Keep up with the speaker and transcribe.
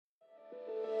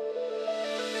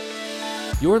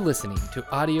You're listening to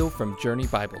audio from Journey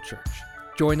Bible Church.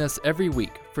 Join us every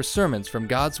week for sermons from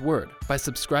God's Word by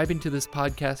subscribing to this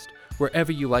podcast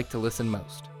wherever you like to listen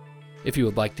most. If you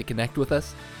would like to connect with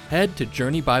us, head to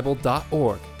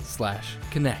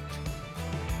journeybible.org/connect.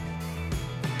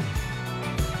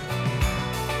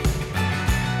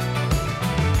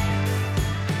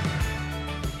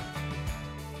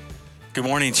 Good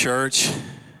morning, church.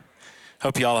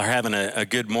 Hope you all are having a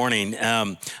good morning.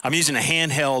 I'm using a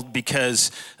handheld because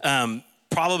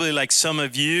probably like some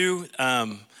of you,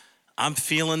 I'm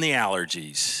feeling the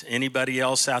allergies. Anybody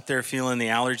else out there feeling the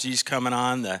allergies coming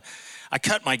on? I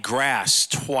cut my grass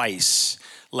twice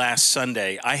last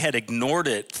Sunday. I had ignored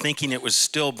it thinking it was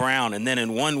still brown, and then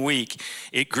in 1 week,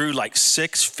 it grew like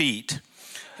 6 feet.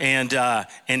 And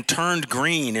turned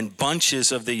green in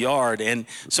bunches of the yard. And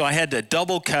so I had to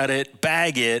double cut it,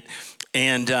 bag it,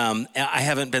 and I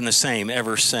haven't been the same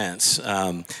ever since.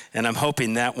 And I'm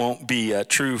hoping that won't be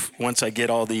true once I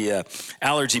get all the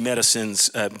allergy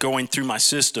medicines going through my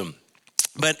system.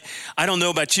 But I don't know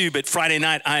about you, but Friday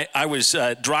night I was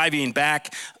driving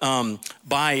back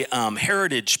by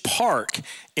Heritage Park,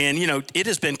 and you know, it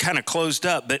has been kind of closed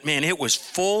up, but man, it was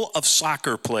full of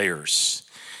soccer players.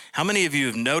 How many of you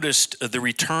have noticed the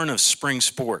return of spring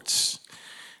sports?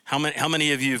 How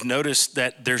many of you have noticed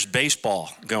that there's baseball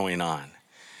going on?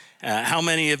 How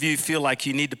many of you feel like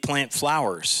you need to plant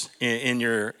flowers in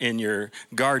your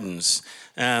gardens?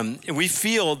 We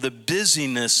feel the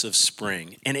busyness of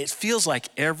spring, and it feels like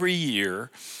every year,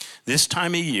 this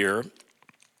time of year,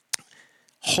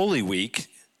 Holy Week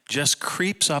just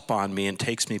creeps up on me and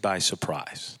takes me by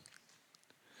surprise.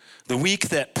 The week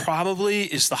that probably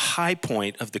is the high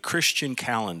point of the Christian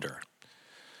calendar,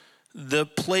 the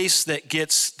place that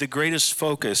gets the greatest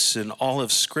focus in all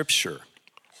of Scripture.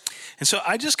 And so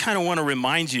I just kind of want to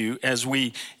remind you as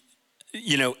we,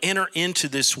 enter into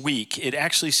this week. It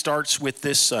actually starts with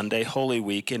this Sunday, Holy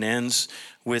Week, and ends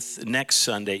with next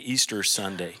Sunday, Easter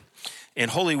Sunday.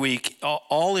 And Holy Week,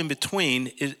 all in between,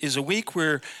 is a week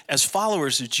where, as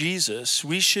followers of Jesus,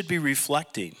 we should be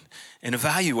reflecting and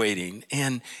evaluating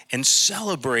and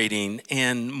celebrating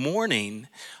and mourning.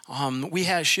 We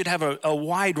should have a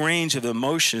wide range of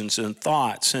emotions and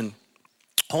thoughts. And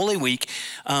Holy Week,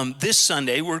 this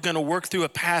Sunday, we're going to work through a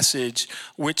passage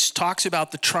which talks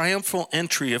about the triumphal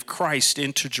entry of Christ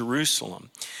into Jerusalem.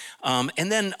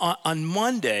 And then on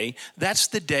Monday, that's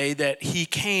the day that he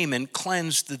came and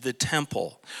cleansed the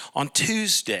temple. On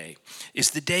Tuesday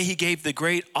is the day he gave the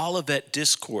great Olivet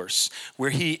Discourse, where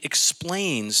he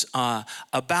explains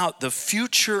about the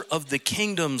future of the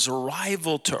kingdom's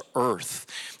arrival to earth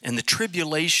and the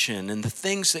tribulation and the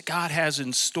things that God has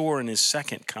in store in his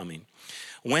second coming.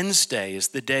 Wednesday is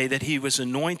the day that he was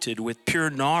anointed with pure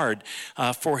nard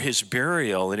for his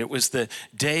burial, and it was the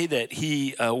day that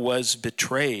he was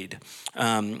betrayed.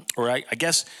 I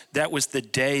guess that was the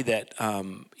day that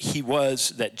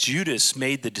that Judas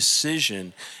made the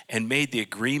decision and made the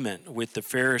agreement with the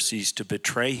Pharisees to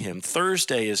betray him.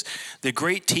 Thursday is the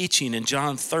great teaching in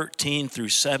John 13 through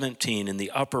 17 in the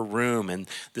upper room and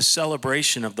the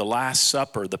celebration of the Last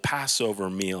Supper, the Passover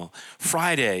meal.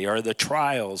 Friday are the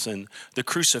trials and the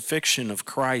crucifixion of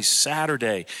Christ.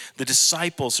 Saturday, the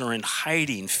disciples are in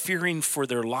hiding, fearing for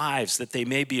their lives that they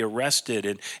may be arrested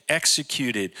and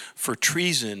executed for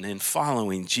treason in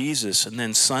following Jesus. And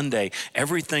then Sunday,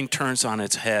 everything turns on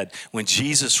its head when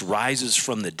Jesus rises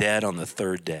from the dead on the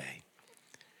third day.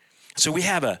 So we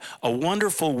have a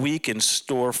wonderful week in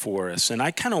store for us, and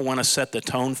I kind of want to set the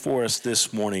tone for us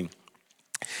this morning,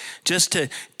 just to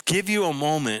give you a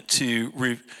moment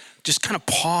to just kind of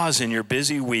pause in your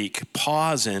busy week,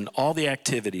 pause in all the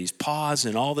activities, pause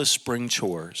in all the spring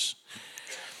chores,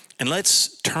 and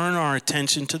let's turn our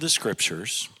attention to the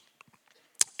Scriptures,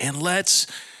 and let's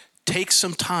take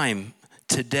some time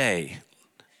today,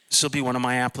 this will be one of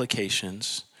my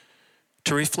applications,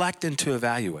 to reflect and to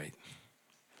evaluate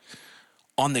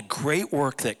on the great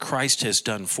work that Christ has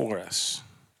done for us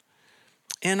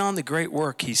and on the great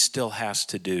work he still has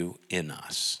to do in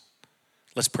us.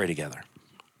 Let's pray together.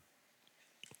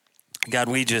 God,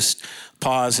 we just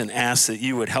pause and ask that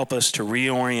you would help us to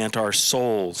reorient our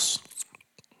souls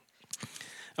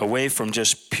away from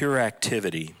just pure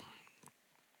activity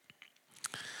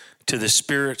to the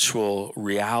spiritual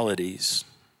realities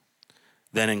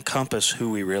that encompass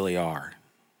who we really are.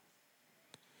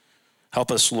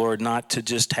 Help us, Lord, not to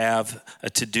just have a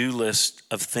to-do list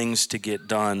of things to get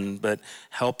done, but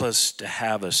help us to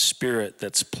have a spirit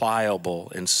that's pliable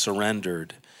and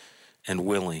surrendered and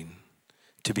willing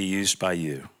to be used by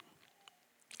you.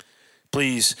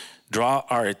 Please draw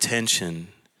our attention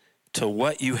to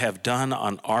what you have done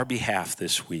on our behalf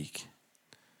this week.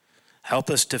 Help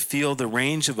us to feel the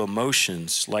range of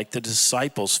emotions like the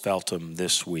disciples felt them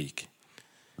this week.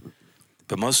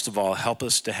 But most of all, help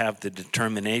us to have the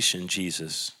determination,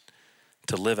 Jesus,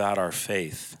 to live out our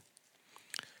faith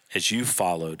as you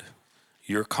followed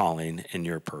your calling and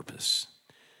your purpose.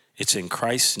 It's in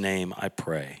Christ's name I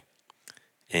pray.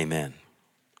 Amen.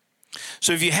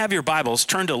 So if you have your Bibles,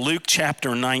 turn to Luke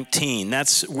chapter 19.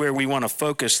 That's where we want to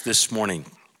focus this morning.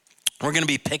 We're going to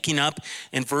be picking up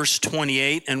in verse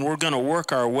 28, and we're going to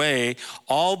work our way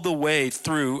all the way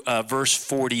through verse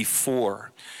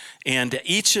 44. And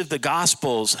each of the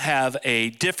Gospels have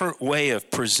a different way of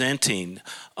presenting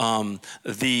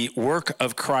the work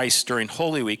of Christ during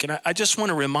Holy Week. And I just want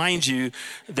to remind you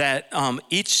that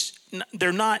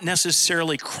they're not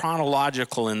necessarily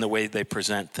chronological in the way they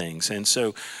present things. And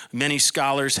so many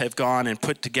scholars have gone and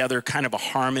put together kind of a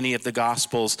harmony of the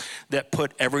Gospels that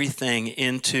put everything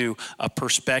into a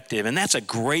perspective. And that's a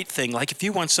great thing. Like if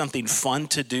you want something fun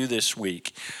to do this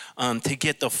week, to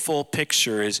get the full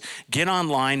picture, is get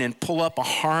online and pull up a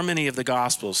harmony of the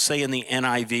Gospels, say in the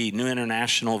NIV, New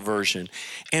International Version,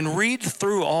 and read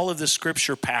through all of the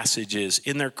scripture passages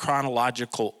in their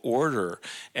chronological order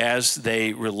as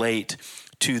they relate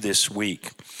to this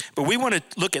week. But we want to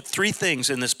look at three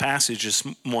things in this passage this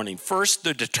morning. First,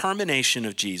 the determination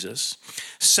of Jesus.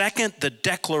 Second, the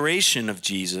declaration of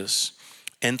Jesus.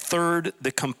 And third,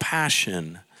 the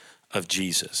compassion of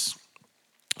Jesus.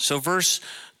 So verse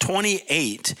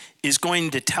 28 is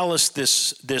going to tell us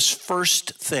this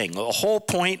first thing, a whole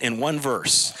point in one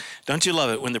verse. Don't you love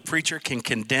it when the preacher can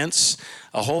condense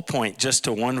a whole point just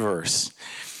to one verse?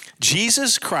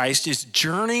 Jesus Christ is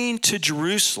journeying to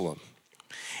Jerusalem,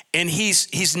 and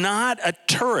he's not a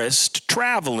tourist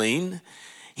traveling.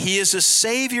 He is a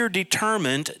Savior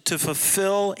determined to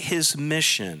fulfill his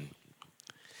mission.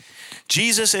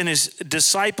 Jesus and his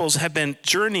disciples have been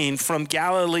journeying from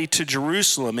Galilee to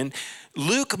Jerusalem, and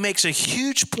Luke makes a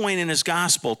huge point in his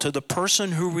gospel to the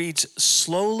person who reads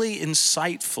slowly,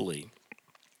 insightfully.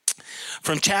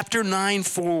 From chapter 9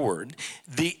 forward,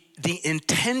 the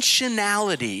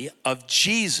intentionality of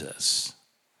Jesus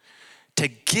to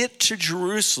get to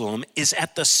Jerusalem is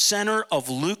at the center of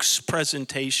Luke's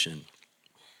presentation.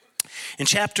 In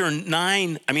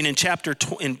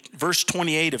verse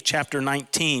 28 of chapter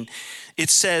 19, it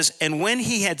says, "And when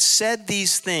he had said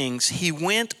these things, he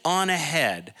went on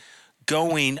ahead,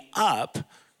 going up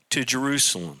to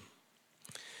Jerusalem."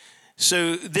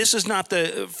 So this is not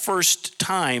the first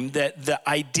time that the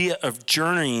idea of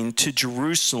journeying to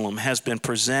Jerusalem has been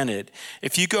presented.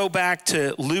 If you go back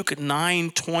to Luke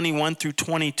 9:21 through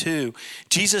 22,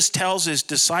 Jesus tells his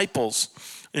disciples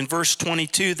in verse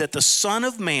 22 that the Son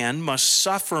of Man must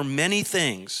suffer many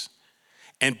things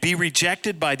and be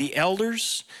rejected by the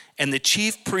elders and the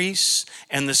chief priests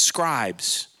and the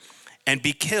scribes and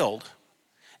be killed,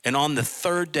 and on the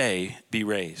third day be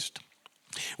raised.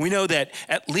 We know that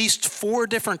at least 4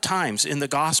 different times in the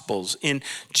Gospels, in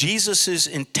Jesus'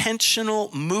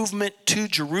 intentional movement to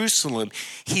Jerusalem,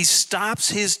 he stops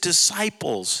his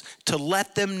disciples to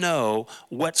let them know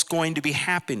what's going to be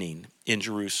happening in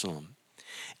Jerusalem.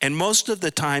 And most of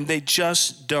the time, they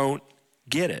just don't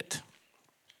get it.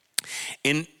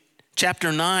 In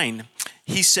chapter 9,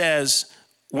 he says,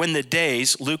 when the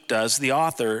days, Luke does, the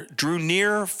author, drew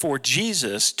near for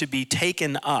Jesus to be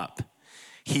taken up,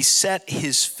 he set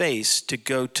his face to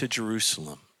go to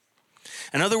Jerusalem.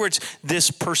 In other words,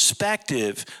 this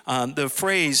perspective, the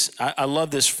phrase, I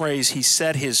love this phrase, he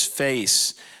set his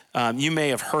face. You may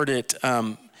have heard it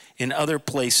in other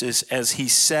places as he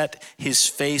set his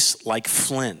face like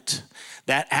flint.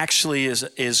 That actually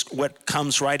is what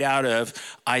comes right out of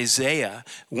Isaiah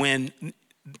when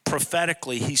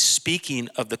prophetically he's speaking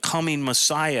of the coming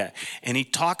Messiah, and he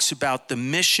talks about the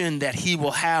mission that he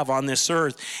will have on this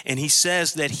earth, and he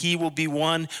says that he will be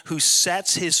one who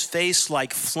sets his face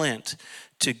like flint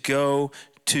to go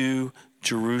to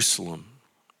Jerusalem.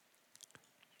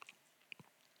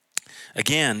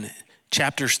 Again,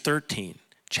 chapters 13,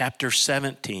 chapter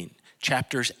 17,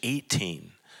 chapters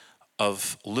 18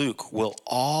 of Luke will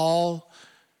all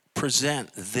present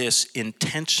this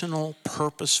intentional,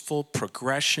 purposeful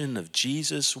progression of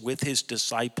Jesus with his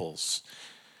disciples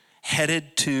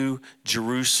headed to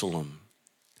Jerusalem.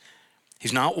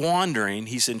 He's not wandering,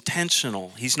 he's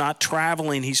intentional. He's not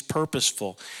traveling, he's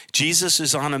purposeful. Jesus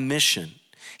is on a mission.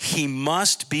 He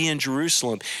must be in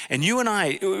Jerusalem. And you and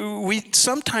I, we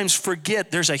sometimes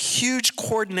forget there's a huge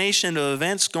coordination of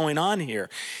events going on here.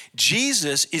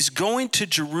 Jesus is going to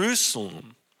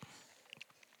Jerusalem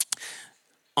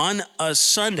on a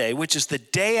Sunday, which is the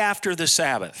day after the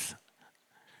Sabbath.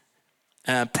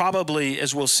 Probably,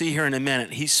 as we'll see here in a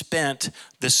minute, he spent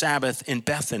the Sabbath in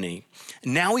Bethany.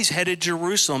 Now he's headed to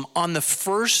Jerusalem on the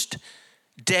first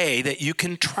day that you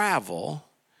can travel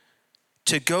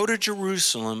to go to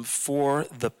Jerusalem for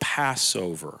the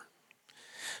Passover.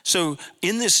 So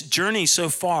in this journey so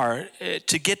far,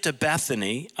 to get to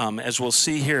Bethany, as we'll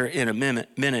see here in a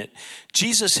minute,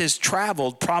 Jesus has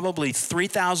traveled probably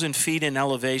 3,000 feet in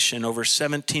elevation over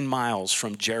 17 miles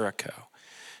from Jericho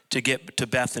to get to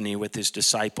Bethany with his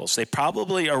disciples. They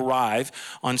probably arrive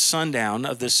on sundown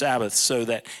of the Sabbath so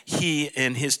that he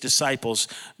and his disciples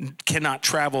cannot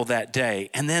travel that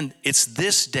day. And then it's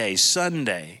this day,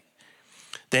 Sunday,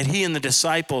 that he and the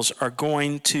disciples are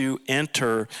going to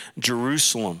enter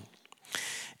Jerusalem.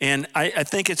 And I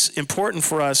think it's important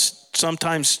for us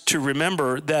sometimes to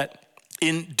remember that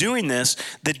in doing this,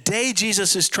 the day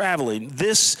Jesus is traveling,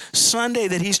 this Sunday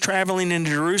that he's traveling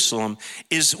into Jerusalem,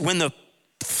 is when the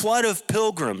flood of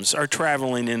pilgrims are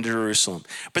traveling into Jerusalem.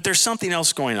 But there's something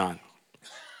else going on.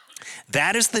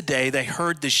 That is the day they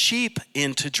herd the sheep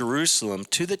into Jerusalem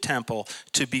to the temple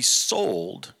to be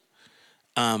sold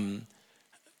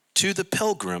to the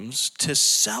pilgrims to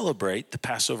celebrate the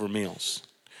Passover meals.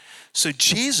 So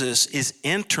Jesus is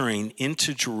entering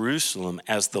into Jerusalem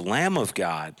as the Lamb of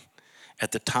God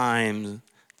at the time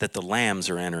that the lambs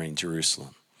are entering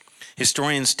Jerusalem.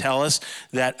 Historians tell us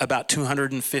that about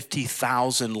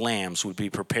 250,000 lambs would be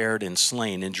prepared and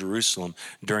slain in Jerusalem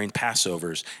during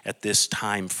Passovers at this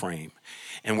time frame.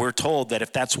 And we're told that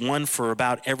if that's one for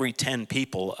about every 10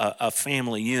 people, a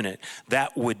family unit,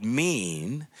 that would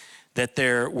mean that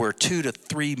there were 2 to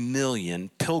 3 million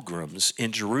pilgrims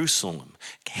in Jerusalem,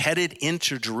 headed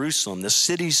into Jerusalem. The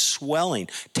city's swelling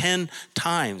 10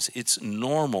 times its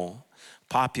normal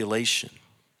population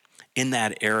in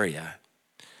that area.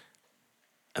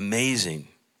 Amazing.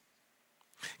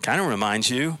 Kind of reminds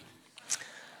you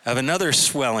of another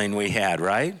swelling we had,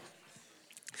 right?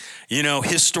 You know,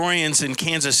 historians in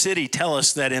Kansas City tell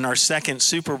us that in our second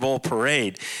Super Bowl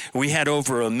parade, we had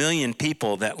over 1 million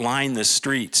people that lined the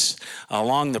streets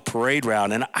along the parade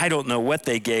route. And I don't know what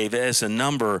they gave as a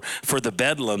number for the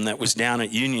bedlam that was down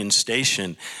at Union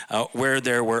Station, where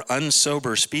there were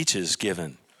unsober speeches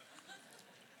given.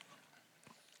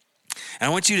 And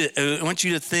I want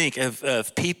you to think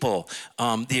of people,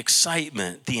 the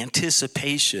excitement, the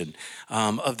anticipation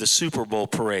of the Super Bowl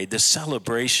parade, the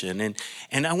celebration.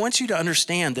 And I want you to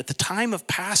understand that the time of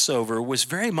Passover was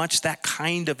very much that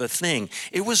kind of a thing.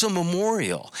 It was a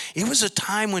memorial. It was a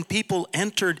time when people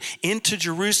entered into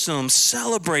Jerusalem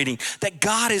celebrating that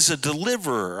God is a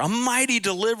deliverer, a mighty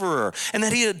deliverer, and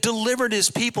that he had delivered his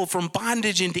people from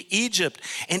bondage into Egypt.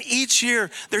 And each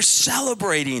year they're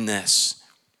celebrating this.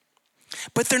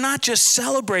 But they're not just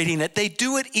celebrating it. They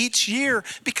do it each year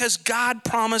because God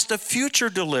promised a future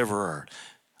deliverer,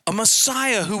 a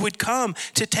Messiah who would come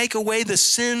to take away the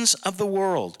sins of the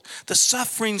world, the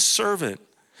suffering servant,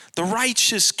 the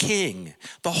righteous king,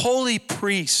 the holy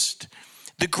priest,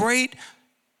 the great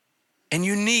and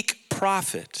unique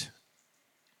prophet.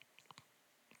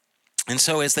 And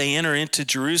so as they enter into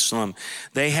Jerusalem,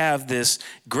 they have this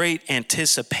great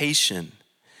anticipation.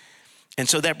 And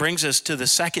so that brings us to the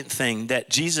second thing that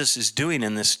Jesus is doing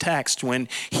in this text. When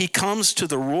he comes to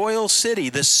the royal city,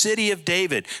 the city of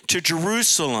David, to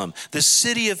Jerusalem, the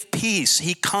city of peace,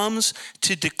 he comes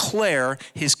to declare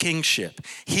his kingship.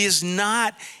 He is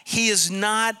not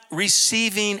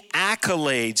receiving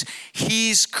accolades.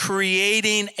 He's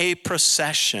creating a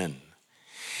procession.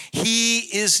 He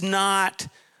is not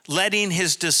letting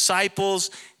his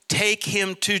disciples take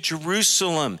him to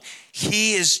Jerusalem.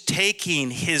 He is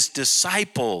taking his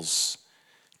disciples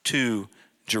to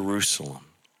Jerusalem.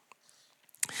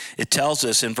 It tells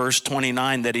us in verse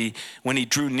 29 that when he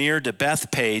drew near to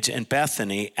Bethpage and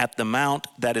Bethany at the mount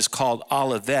that is called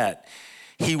Olivet,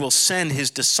 he will send his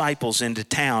disciples into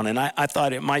town. And I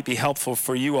thought it might be helpful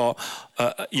for you all,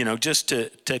 just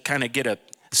to kind of get a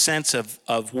sense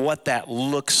of what that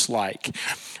looks like.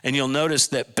 And you'll notice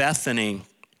that Bethany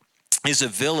is a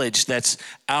village that's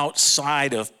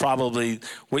outside of probably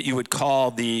what you would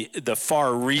call the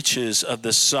far reaches of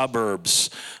the suburbs.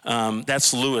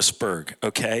 That's Lewisburg,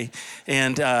 okay?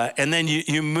 And then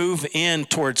you move in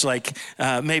towards like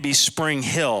maybe Spring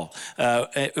Hill,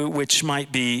 which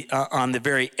might be on the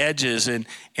very edges, and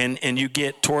you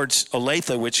get towards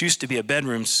Olathe, which used to be a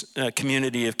bedrooms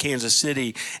community of Kansas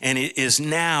City, and it is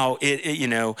now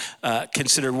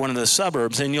considered one of the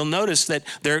suburbs. And you'll notice that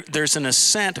there's an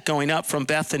ascent going up from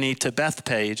Bethany to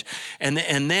Bethpage, and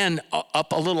then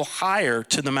up a little higher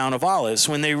to the Mount of Olives.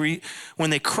 When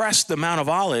they crest the Mount of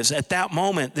Olives, at that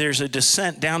moment, there's a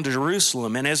descent down to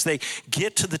Jerusalem. And as they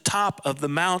get to the top of the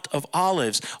Mount of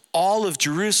Olives, all of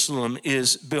Jerusalem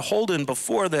is beholden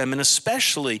before them, and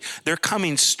especially they're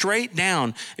coming straight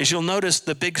down. As you'll notice,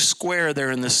 the big square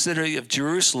there in the city of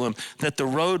Jerusalem that the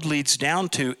road leads down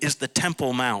to is the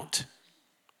Temple Mount.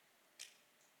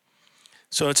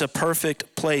 So it's a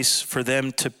perfect place for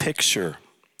them to picture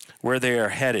where they are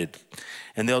headed.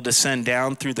 And they'll descend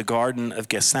down through the Garden of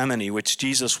Gethsemane, which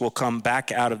Jesus will come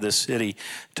back out of the city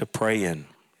to pray in.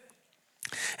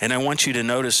 And I want you to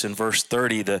notice in verse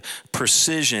 30 the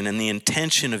precision and the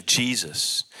intention of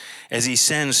Jesus as he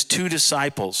sends 2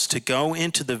 disciples to go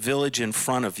into the village in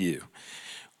front of you,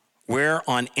 where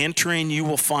on entering you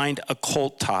will find a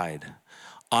colt tied,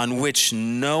 on which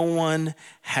no one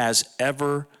has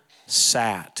ever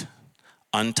sat.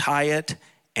 Untie it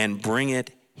and bring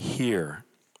it here.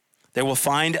 They will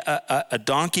find a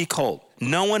donkey colt.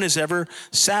 No one has ever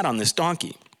sat on this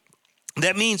donkey.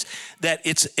 That means that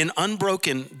it's an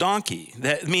unbroken donkey.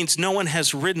 That means no one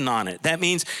has ridden on it. That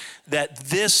means that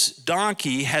this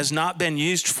donkey has not been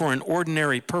used for an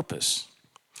ordinary purpose.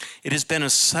 It has been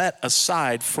set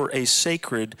aside for a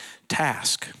sacred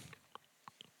task.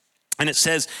 And it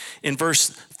says in verse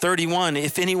 31,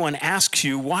 if anyone asks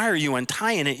you, why are you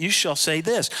untying it? You shall say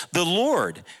this, the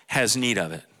Lord has need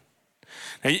of it.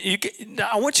 Now,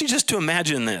 I want you just to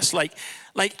imagine this. Like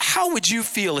how would you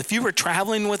feel if you were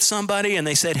traveling with somebody and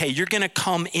they said, hey, you're going to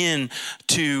come in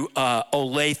to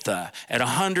Olathe at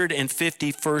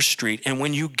 151st Street, and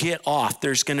when you get off,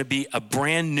 there's going to be a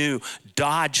brand new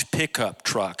Dodge pickup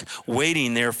truck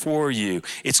waiting there for you.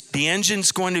 The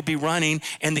engine's going to be running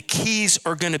and the keys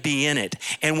are going to be in it.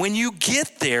 And when you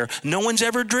get there, no one's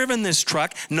ever driven this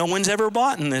truck. No one's ever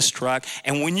bought in this truck.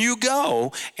 And when you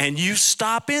go and you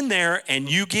stop in there and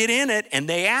you get in it and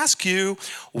they ask you,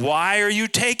 why are you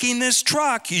taking this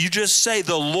truck? You just say,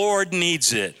 the Lord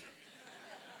needs it.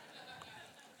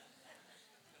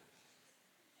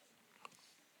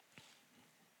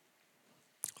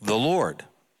 The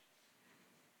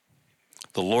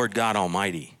Lord God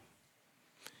Almighty,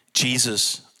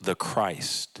 Jesus the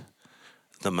Christ,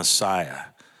 the Messiah,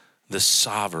 the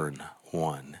sovereign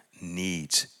one,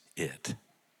 needs it.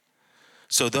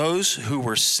 So those who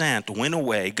were sent went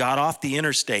away, got off the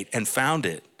interstate, and found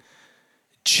it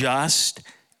just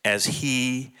as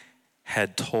he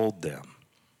had told them.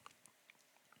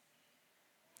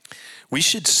 We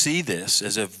should see this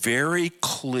as a very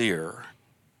clear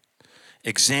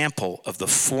example of the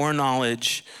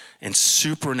foreknowledge and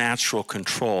supernatural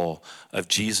control of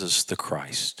Jesus the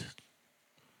Christ.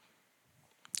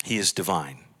 He is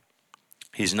divine.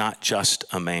 He's not just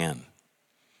a man.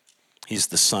 He's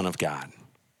the Son of God.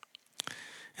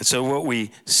 And so what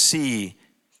we see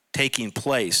taking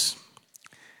place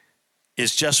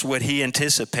is just what he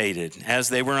anticipated. As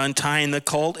they were untying the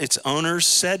colt, its owners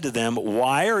said to them,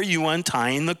 why are you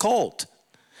untying the colt?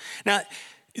 Now,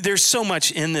 there's so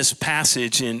much in this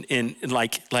passage in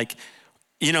like,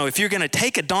 if you're going to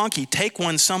take a donkey, take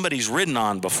one somebody's ridden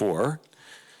on before,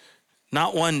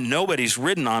 not one nobody's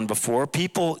ridden on before.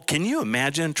 People, can you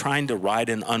imagine trying to ride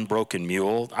an unbroken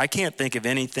mule? I can't think of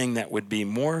anything that would be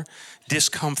more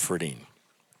discomforting.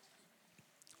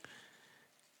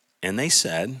 And they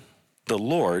said, the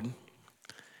Lord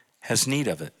has need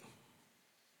of it.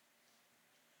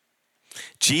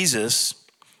 Jesus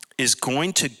is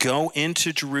going to go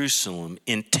into Jerusalem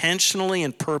intentionally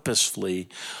and purposefully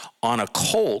on a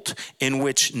colt in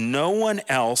which no one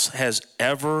else has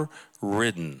ever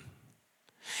ridden.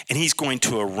 And he's going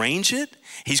to arrange it.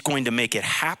 He's going to make it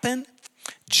happen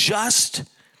just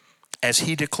as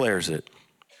he declares it.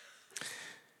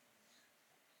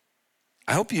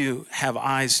 I hope you have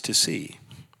eyes to see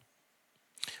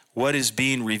what is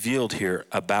being revealed here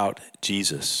about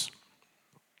Jesus.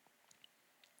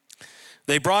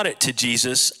 They brought it to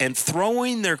Jesus, and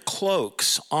throwing their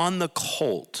cloaks on the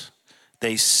colt,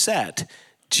 they set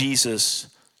Jesus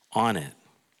on it.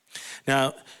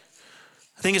 Now,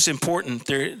 I think it's important.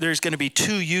 There's going to be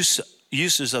 2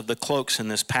 uses of the cloaks in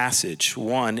this passage.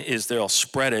 One is they'll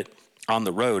spread it on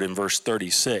the road in verse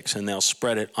 36, and they'll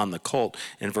spread it on the colt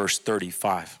in verse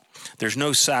 35. There's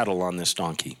no saddle on this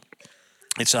donkey.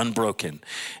 It's unbroken.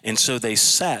 And so they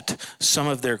set some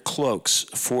of their cloaks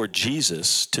for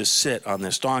Jesus to sit on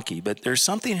this donkey. But there's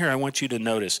something here I want you to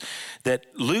notice that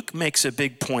Luke makes a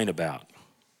big point about.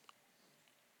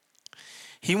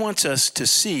 He wants us to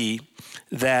see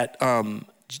that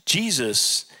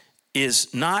Jesus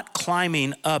is not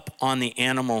climbing up on the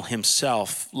animal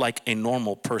himself like a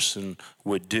normal person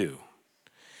would do.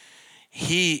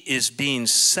 He is being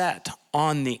set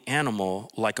on the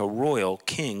animal like a royal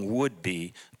king would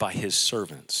be by his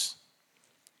servants.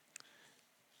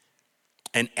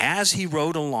 And as he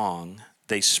rode along,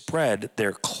 they spread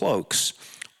their cloaks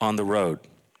on the road.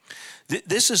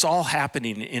 This is all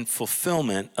happening in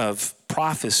fulfillment of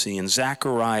prophecy in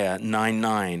Zechariah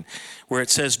 9:9, where it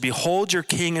says, "Behold, your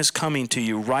king is coming to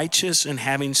you, righteous and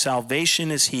having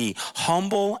salvation is he,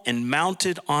 humble and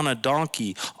mounted on a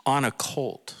donkey, on a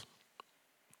colt."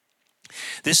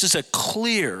 This is a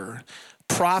clear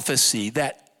prophecy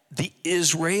that the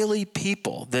Israeli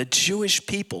people, the Jewish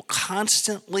people,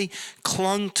 constantly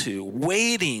clung to,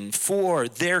 waiting for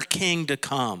their king to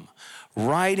come,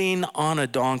 riding on a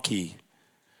donkey.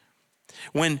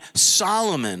 When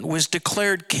Solomon was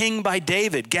declared king by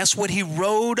David, guess what he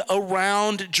rode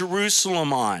around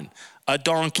Jerusalem on? A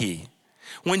donkey.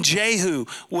 When Jehu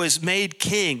was made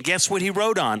king, guess what he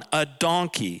rode on? A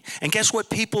donkey. And guess what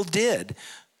people did?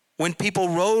 When people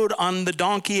rode on the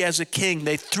donkey as a king,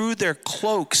 they threw their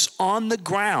cloaks on the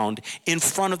ground in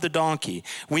front of the donkey.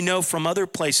 We know from other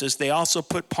places they also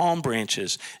put palm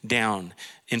branches down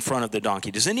in front of the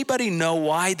donkey. Does anybody know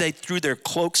why they threw their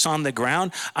cloaks on the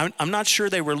ground? I'm not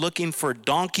sure they were looking for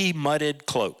donkey-mudded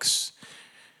cloaks.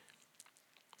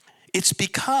 It's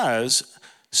because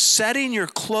setting your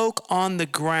cloak on the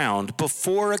ground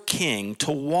before a king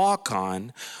to walk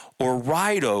on or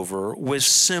ride over was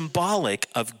symbolic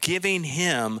of giving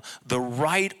him the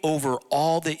right over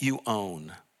all that you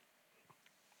own.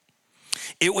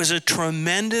 It was a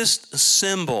tremendous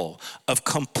symbol of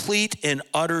complete and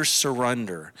utter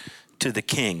surrender to the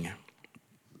king.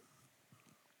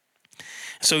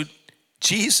 So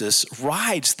Jesus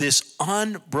rides this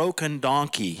unbroken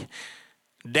donkey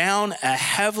down a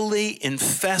heavily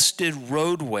infested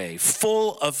roadway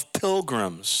full of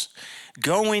pilgrims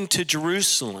going to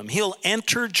Jerusalem. He'll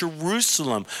enter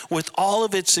Jerusalem with all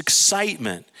of its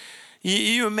excitement.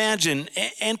 You imagine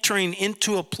entering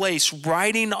into a place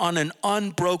riding on an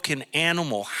unbroken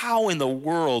animal. How in the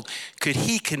world could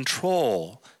he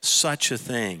control such a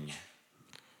thing?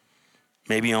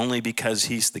 Maybe only because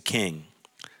he's the king,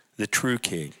 the true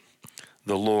king,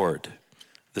 the Lord,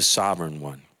 the sovereign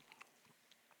one.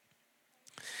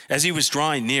 As he was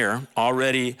drawing near,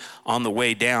 already on the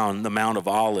way down the Mount of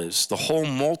Olives, the whole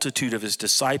multitude of his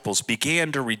disciples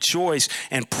began to rejoice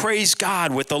and praise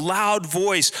God with a loud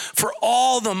voice for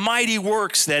all the mighty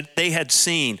works that they had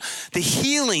seen, the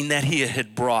healing that he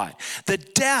had brought. The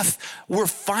deaf were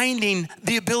finding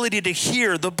the ability to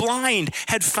hear. The blind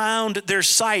had found their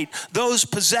sight. Those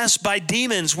possessed by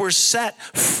demons were set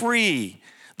free.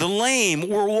 The lame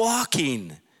were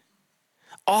walking.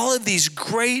 All of these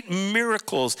great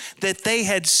miracles that they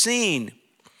had seen,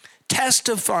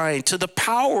 testifying to the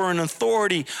power and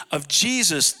authority of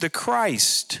Jesus the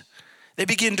Christ. They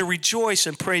begin to rejoice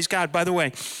and praise God. By the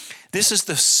way, this is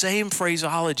the same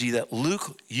phraseology that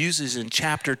Luke uses in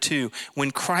chapter 2 when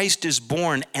Christ is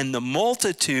born and the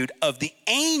multitude of the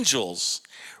angels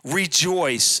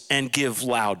rejoice and give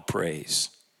loud praise.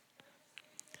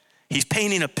 He's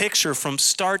painting a picture from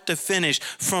start to finish,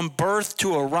 from birth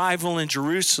to arrival in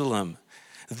Jerusalem.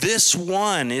 This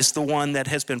one is the one that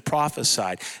has been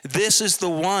prophesied. This is the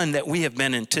one that we have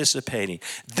been anticipating.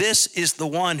 This is the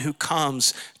one who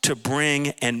comes to bring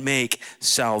and make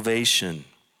salvation.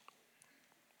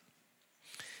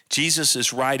 Jesus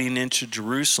is riding into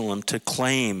Jerusalem to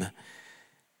claim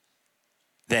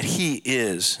that he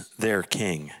is their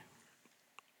king.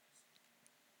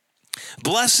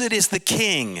 Blessed is the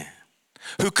King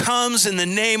who comes in the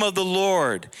name of the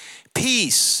Lord,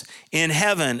 peace in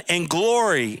heaven and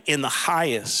glory in the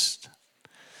highest.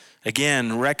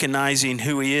 Again, recognizing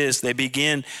who he is, they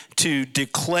begin to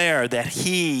declare that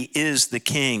he is the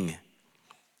king.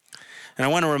 And I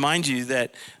want to remind you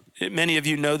that many of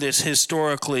you know this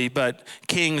historically, but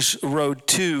kings rode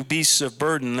two beasts of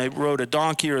burden. They rode a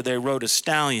donkey or they rode a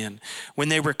stallion. When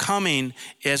they were coming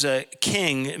as a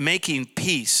king making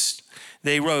peace,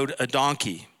 they rode a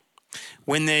donkey.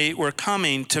 When they were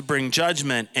coming to bring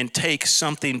judgment and take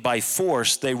something by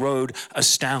force, they rode a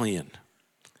stallion.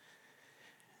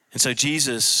 And so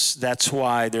Jesus, that's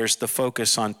why there's the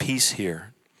focus on peace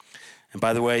here. And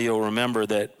by the way, you'll remember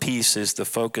that peace is the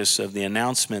focus of the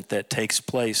announcement that takes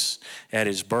place at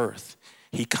his birth.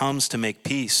 He comes to make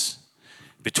peace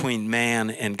between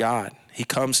man and God. He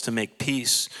comes to make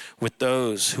peace with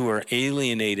those who are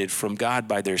alienated from God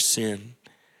by their sin.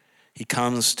 He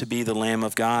comes to be the Lamb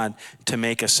of God to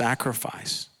make a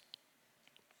sacrifice.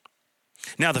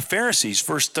 Now the Pharisees,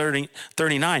 verse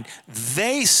 39,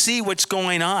 they see what's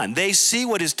going on. They see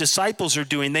what his disciples are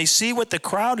doing. They see what the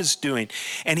crowd is doing.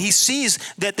 And he sees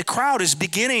that the crowd is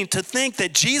beginning to think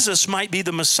that Jesus might be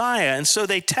the Messiah. And so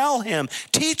they tell him,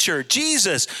 "Teacher,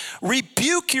 Jesus,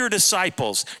 rebuke your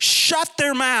disciples. Shut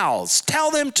their mouths.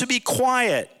 Tell them to be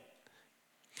quiet.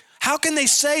 How can they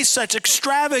say such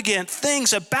extravagant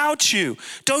things about you?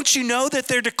 Don't you know that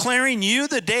they're declaring you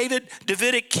the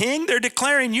Davidic king? They're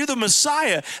declaring you the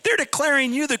Messiah. They're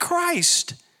declaring you the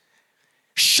Christ.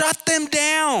 Shut them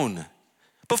down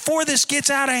before this gets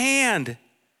out of hand."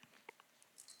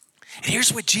 And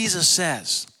here's what Jesus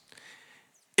says.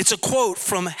 It's a quote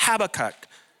from Habakkuk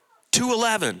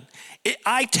 2:11.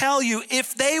 "I tell you,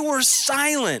 if they were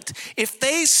silent, if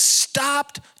they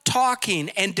stopped talking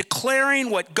and declaring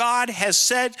what God has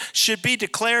said should be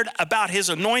declared about his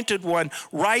anointed one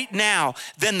right now,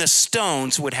 then the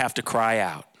stones would have to cry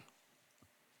out."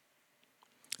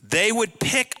 They would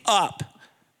pick up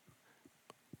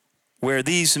where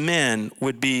these men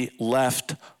would be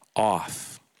left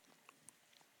off.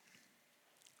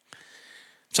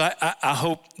 So I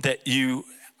hope that you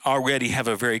already have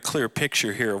a very clear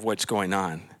picture here of what's going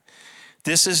on.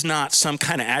 This is not some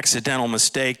kind of accidental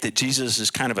mistake that Jesus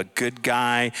is kind of a good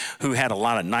guy who had a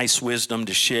lot of nice wisdom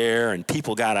to share and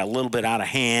people got a little bit out of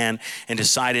hand and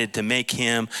decided to make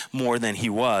him more than he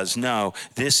was. No,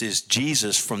 this is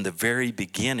Jesus from the very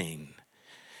beginning.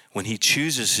 When he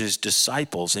chooses his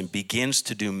disciples and begins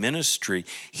to do ministry,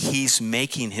 he's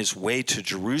making his way to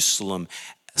Jerusalem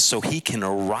so he can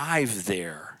arrive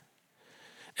there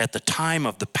at the time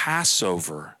of the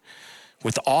Passover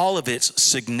with all of its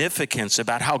significance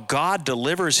about how God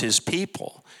delivers his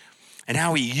people and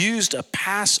how he used a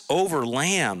Passover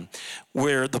lamb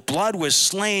where the blood was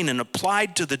slain and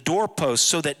applied to the doorpost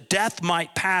so that death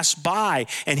might pass by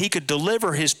and he could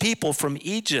deliver his people from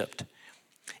Egypt.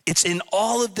 It's in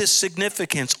all of this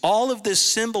significance, all of this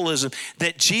symbolism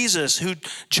that Jesus, who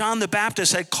John the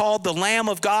Baptist had called the Lamb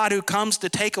of God who comes to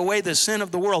take away the sin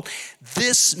of the world,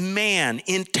 this man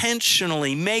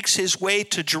intentionally makes his way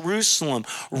to Jerusalem,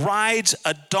 rides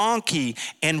a donkey,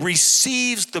 and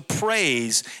receives the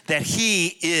praise that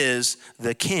he is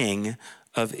the King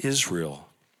of Israel.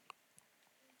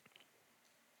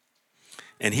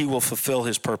 And he will fulfill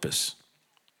his purpose.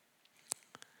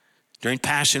 During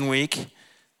Passion Week,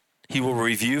 he will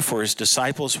review for his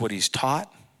disciples what he's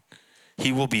taught.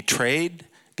 He will be betrayed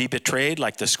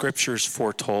like the scriptures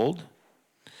foretold.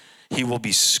 He will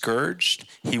be scourged.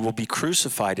 He will be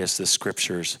crucified as the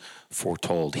scriptures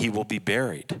foretold. He will be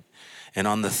buried. And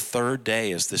on the third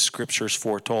day, as the scriptures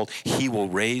foretold, he will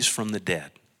raise from the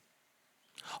dead.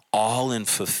 All in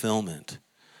fulfillment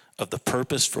of the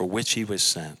purpose for which he was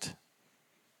sent.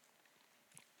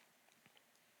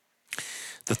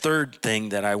 The third thing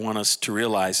that I want us to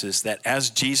realize is that as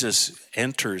Jesus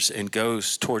enters and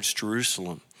goes towards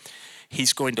Jerusalem,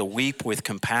 he's going to weep with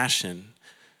compassion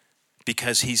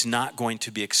because he's not going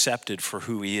to be accepted for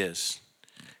who he is.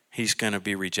 He's going to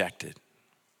be rejected.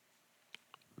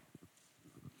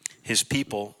 His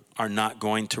people are not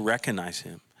going to recognize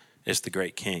him as the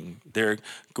great king. They're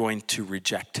going to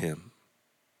reject him.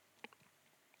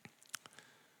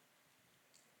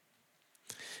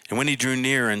 And when he drew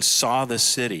near and saw the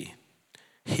city,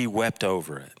 he wept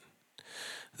over it.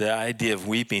 The idea of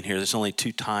weeping here, there's only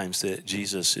 2 times that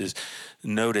Jesus is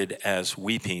noted as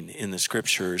weeping in the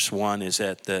scriptures. One is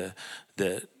at the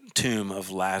tomb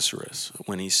of Lazarus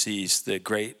when he sees the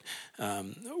great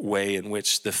way in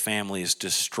which the family is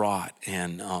distraught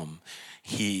and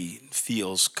he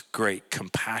feels great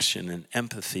compassion and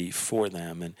empathy for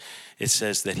them. And it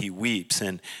says that he weeps.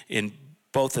 And in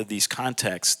both of these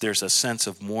contexts, there's a sense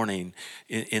of mourning.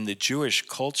 In the Jewish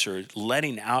culture,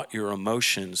 letting out your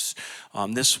emotions,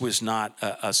 this was not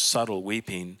a subtle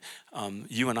weeping.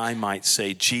 You and I might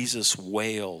say Jesus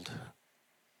wailed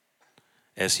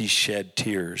as he shed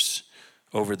tears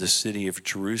over the city of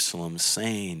Jerusalem,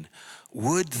 saying,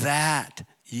 "Would that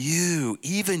you,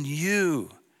 even you,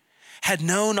 had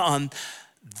known on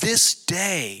this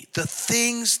day the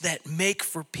things that make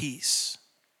for peace.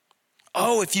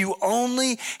 Oh, if you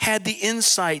only had the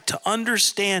insight to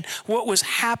understand what was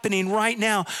happening right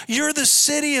now. You're the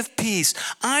city of peace.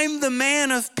 I'm the man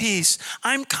of peace.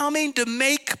 I'm coming to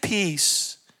make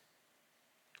peace.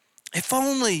 If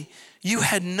only you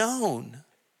had known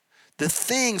the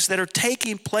things that are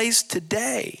taking place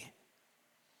today.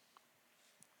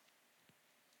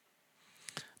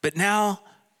 But now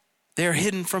they're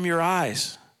hidden from your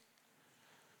eyes.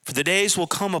 For the days will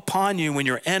come upon you when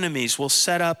your enemies will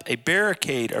set up a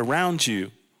barricade around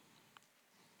you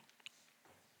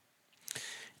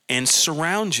and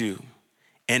surround you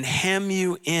and hem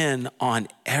you in on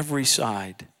every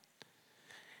side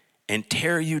and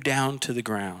tear you down to the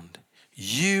ground,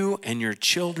 you and your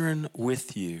children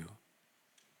with you.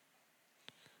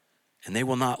 And they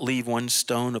will not leave one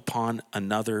stone upon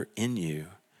another in you,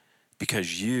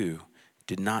 because you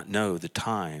did not know the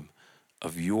time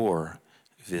of your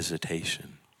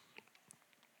visitation.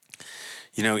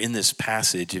 You know, in this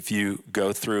passage, if you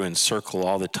go through and circle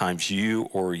all the times you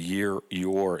or your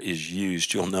is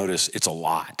used, you'll notice it's a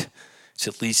lot. It's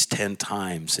at least 10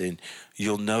 times. And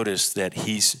you'll notice that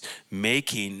he's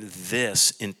making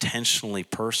this intentionally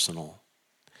personal.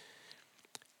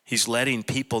 He's letting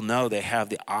people know they have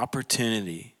the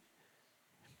opportunity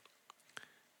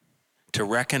to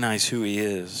recognize who he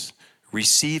is,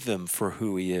 receive him for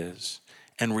who he is,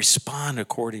 and respond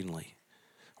accordingly.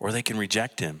 Or they can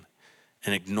reject him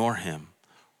and ignore him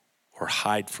or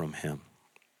hide from him.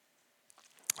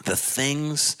 The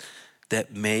things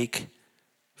that make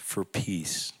for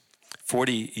peace.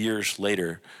 40 years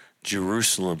later,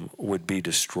 Jerusalem would be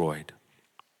destroyed.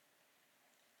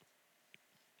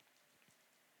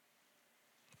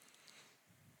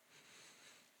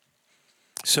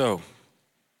 So,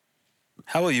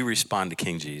 how will you respond to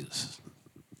King Jesus?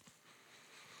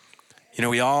 You know,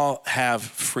 we all have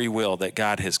free will that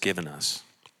God has given us.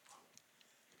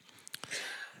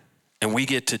 And we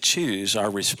get to choose our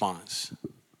response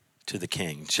to the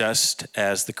King, just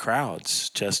as the crowds,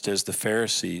 just as the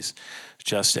Pharisees,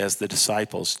 just as the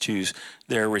disciples choose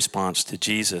their response to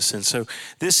Jesus. And so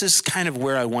this is kind of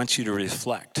where I want you to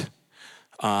reflect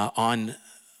on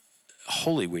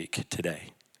Holy Week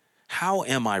today. How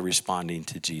am I responding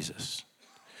to Jesus?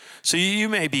 So you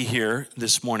may be here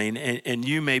this morning and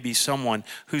you may be someone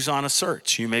who's on a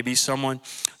search. You may be someone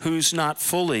who's not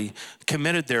fully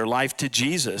committed their life to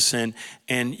Jesus, and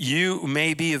you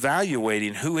may be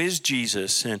evaluating, who is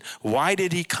Jesus and why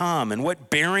did he come and what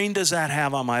bearing does that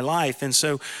have on my life? And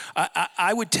so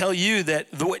I would tell you that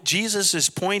what Jesus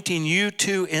is pointing you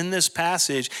to in this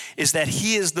passage is that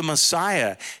he is the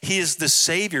Messiah. He is the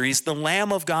Savior. He's the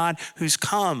Lamb of God who's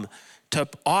come to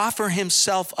offer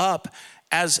himself up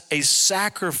as a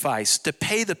sacrifice to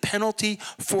pay the penalty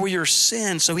for your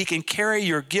sin so he can carry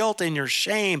your guilt and your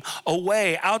shame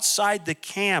away outside the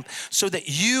camp so that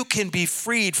you can be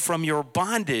freed from your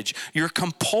bondage, your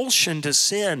compulsion to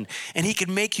sin, and he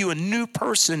can make you a new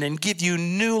person and give you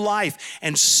new life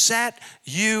and set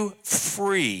you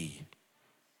free.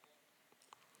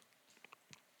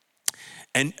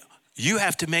 And you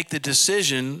have to make the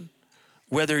decision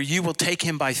whether you will take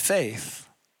him by faith.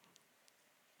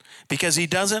 Because he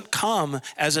doesn't come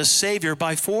as a savior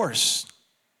by force.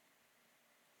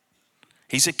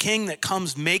 He's a king that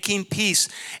comes making peace,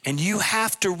 and you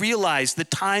have to realize the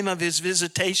time of his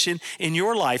visitation in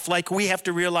your life, like we have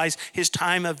to realize his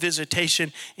time of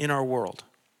visitation in our world.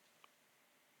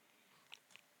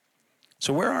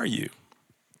 So where are you?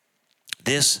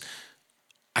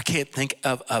 I can't think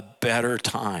of a better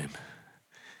time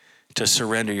to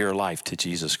surrender your life to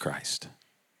Jesus Christ.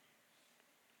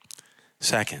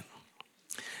 Second,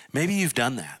 maybe you've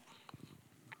done that.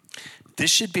 This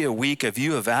should be a week of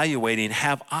you evaluating,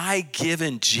 have I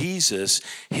given Jesus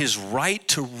his right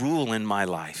to rule in my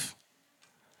life?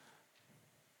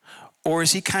 Or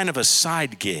is he kind of a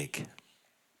side gig?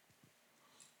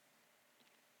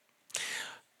 A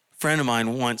friend of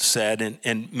mine once said,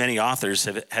 and many authors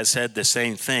have said the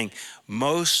same thing,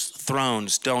 most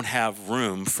thrones don't have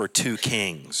room for two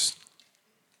kings.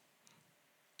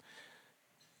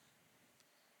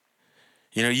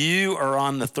 You know, you are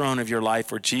on the throne of your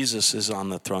life, or Jesus is on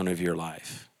the throne of your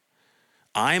life.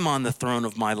 I'm on the throne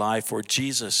of my life, or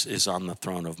Jesus is on the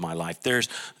throne of my life. There's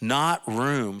not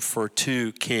room for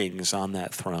two kings on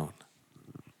that throne.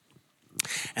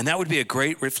 And that would be a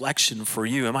great reflection for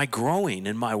you. Am I growing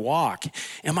in my walk?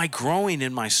 Am I growing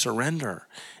in my surrender?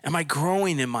 Am I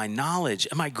growing in my knowledge?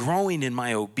 Am I growing in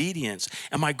my obedience?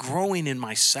 Am I growing in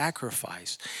my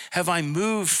sacrifice? Have I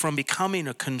moved from becoming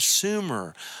a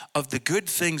consumer of the good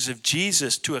things of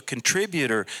Jesus to a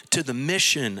contributor to the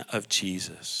mission of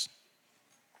Jesus?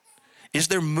 Is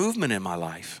there movement in my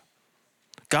life?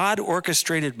 God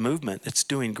orchestrated movement that's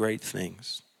doing great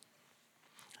things.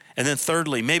 And then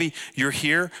thirdly, maybe you're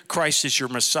here, Christ is your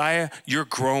Messiah, you're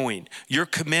growing, you're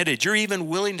committed, you're even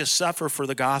willing to suffer for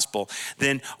the gospel.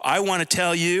 Then I want to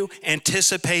tell you,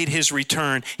 anticipate his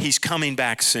return. He's coming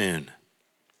back soon.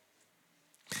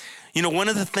 You know, one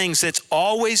of the things that's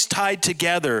always tied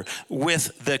together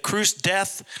with the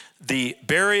death, the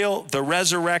burial, the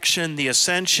resurrection, the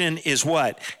ascension is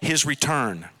what? His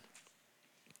return.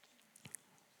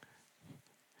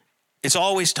 It's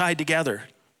always tied together.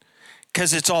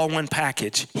 Because it's all one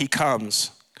package. He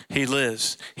comes. He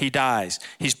lives, he dies,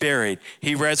 he's buried,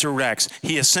 he resurrects,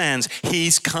 he ascends,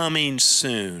 he's coming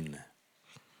soon.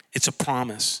 It's a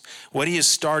promise. What he has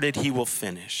started, he will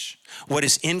finish. What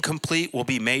is incomplete will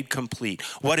be made complete.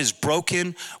 What is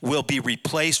broken will be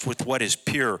replaced with what is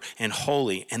pure and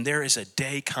holy. And there is a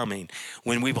day coming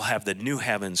when we will have the new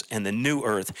heavens and the new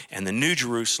earth and the new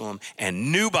Jerusalem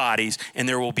and new bodies, and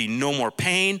there will be no more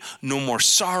pain, no more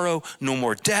sorrow, no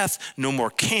more death, no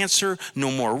more cancer,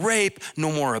 no more rape, no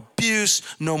more abuse,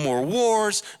 no more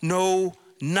wars,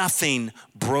 nothing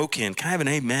broken. Can I have an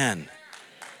amen?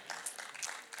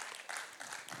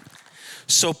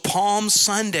 So Palm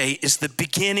Sunday is the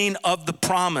beginning of the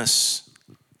promise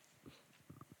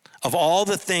of all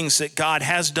the things that God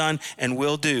has done and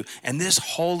will do. And this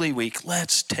Holy Week,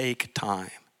 let's take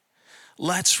time.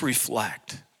 Let's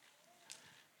reflect.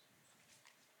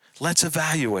 Let's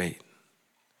evaluate.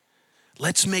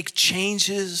 Let's make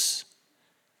changes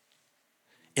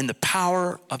in the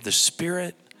power of the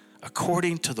Spirit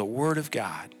according to the Word of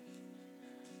God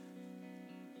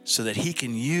so that He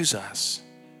can use us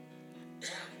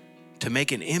to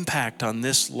make an impact on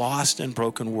this lost and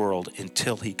broken world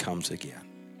until He comes again.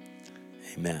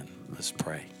 Amen. Let's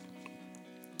pray.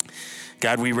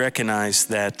 God, we recognize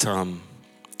that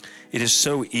it is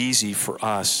so easy for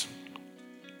us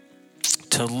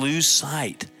to lose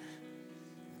sight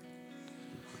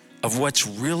of what's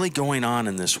really going on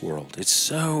in this world. It's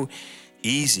so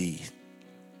easy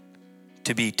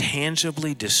to be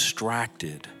tangibly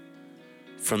distracted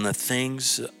from the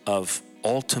things of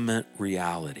ultimate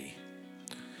reality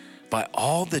by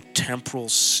all the temporal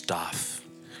stuff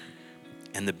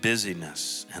and the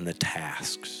busyness and the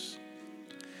tasks.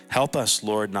 Help us,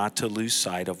 Lord, not to lose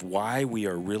sight of why we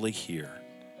are really here,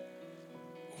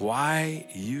 why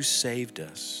you saved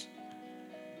us,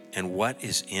 and what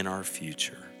is in our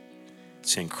future.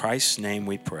 It's in Christ's name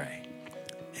we pray.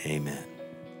 Amen.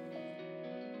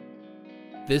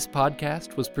 This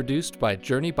podcast was produced by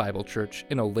Journey Bible Church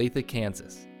in Olathe,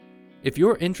 Kansas. If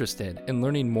you're interested in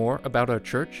learning more about our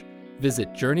church,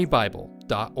 visit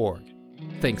journeybible.org.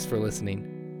 Thanks for listening.